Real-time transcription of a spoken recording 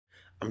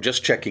I'm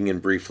just checking in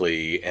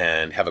briefly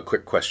and have a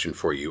quick question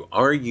for you.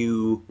 Are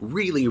you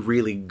really,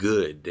 really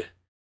good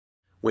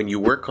when you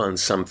work on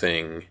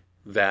something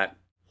that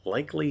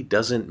likely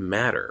doesn't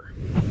matter?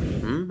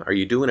 Are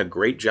you doing a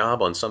great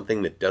job on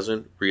something that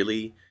doesn't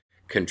really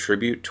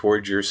contribute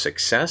towards your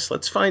success?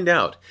 Let's find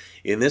out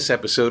in this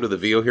episode of the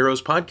VO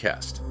Heroes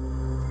podcast.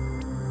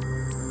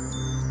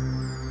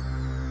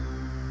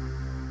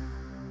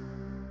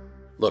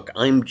 Look,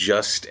 I'm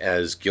just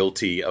as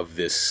guilty of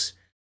this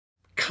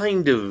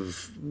kind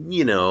of,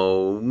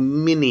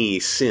 mini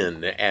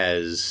sin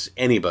as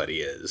anybody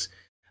is.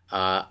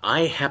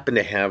 I happen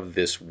to have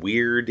this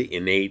weird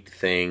innate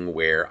thing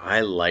where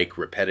I like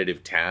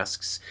repetitive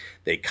tasks.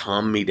 They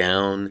calm me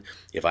down.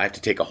 If I have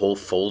to take a whole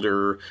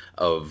folder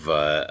of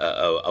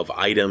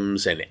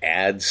items and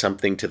add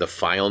something to the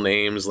file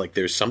names, like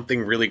there's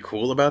something really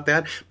cool about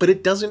that, but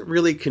it doesn't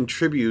really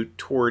contribute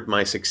toward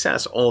my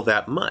success all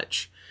that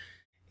much.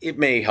 It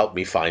may help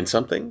me find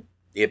something.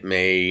 It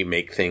may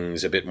make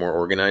things a bit more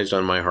organized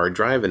on my hard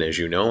drive, and as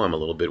you know, I'm a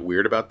little bit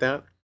weird about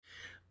that.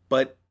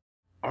 But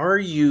are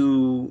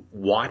you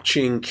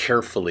watching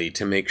carefully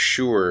to make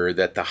sure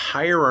that the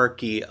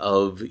hierarchy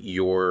of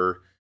your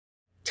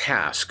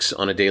tasks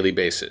on a daily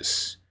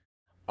basis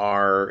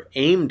are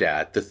aimed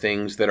at the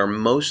things that are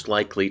most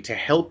likely to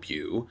help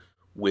you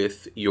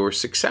with your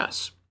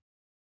success?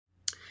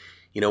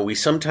 We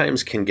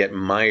sometimes can get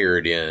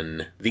mired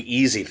in the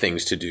easy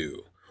things to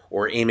do,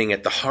 or aiming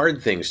at the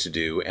hard things to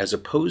do, as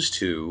opposed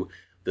to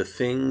the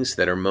things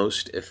that are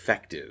most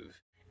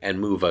effective and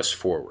move us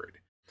forward.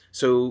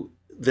 So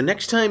the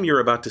next time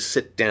you're about to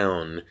sit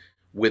down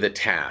with a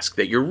task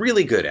that you're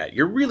really good at,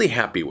 you're really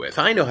happy with,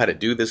 I know how to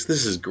do this,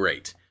 this is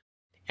great.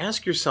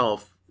 Ask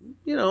yourself,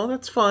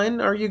 that's fine.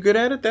 Are you good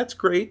at it? That's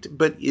great.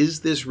 But is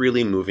this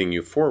really moving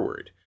you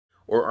forward?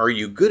 Or are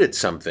you good at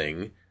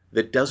something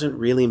that doesn't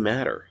really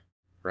matter,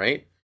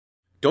 right?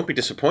 Don't be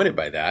disappointed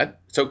by that.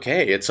 It's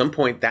okay. At some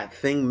point, that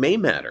thing may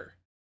matter.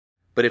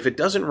 But if it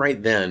doesn't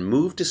right then,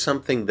 move to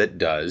something that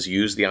does.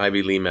 Use the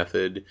Ivy Lee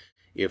method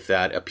if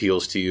that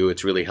appeals to you.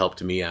 It's really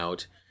helped me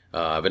out.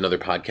 I have another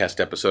podcast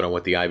episode on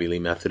what the Ivy Lee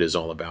method is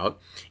all about.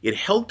 It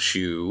helps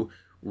you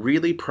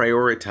really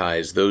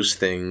prioritize those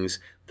things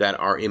that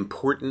are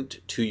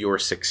important to your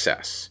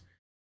success.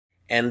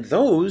 And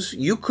those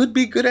you could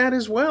be good at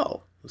as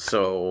well.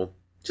 So,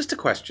 just a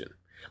question.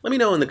 Let me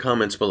know in the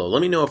comments below.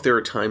 Let me know if there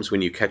are times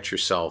when you catch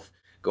yourself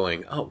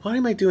going, oh, why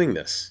am I doing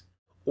this?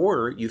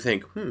 Or you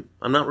think,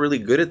 I'm not really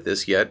good at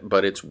this yet,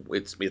 but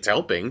it's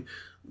helping.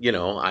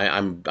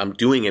 I'm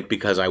doing it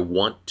because I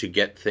want to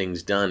get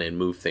things done and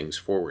move things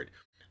forward.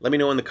 Let me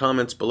know in the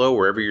comments below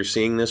wherever you're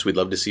seeing this. We'd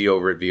love to see you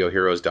over at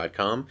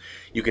voheroes.com.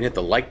 You can hit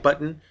the like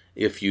button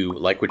if you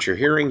like what you're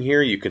hearing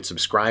here. You can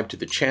subscribe to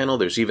the channel.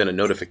 There's even a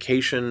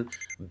notification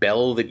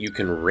bell that you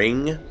can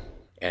ring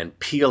and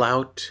peel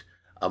out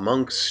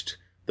amongst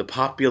the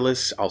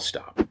populace. I'll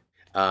stop.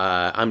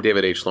 I'm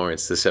David H.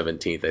 Lawrence, the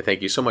 17th. I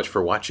thank you so much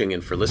for watching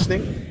and for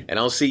listening, and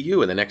I'll see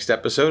you in the next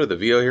episode of the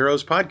VO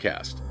Heroes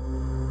podcast.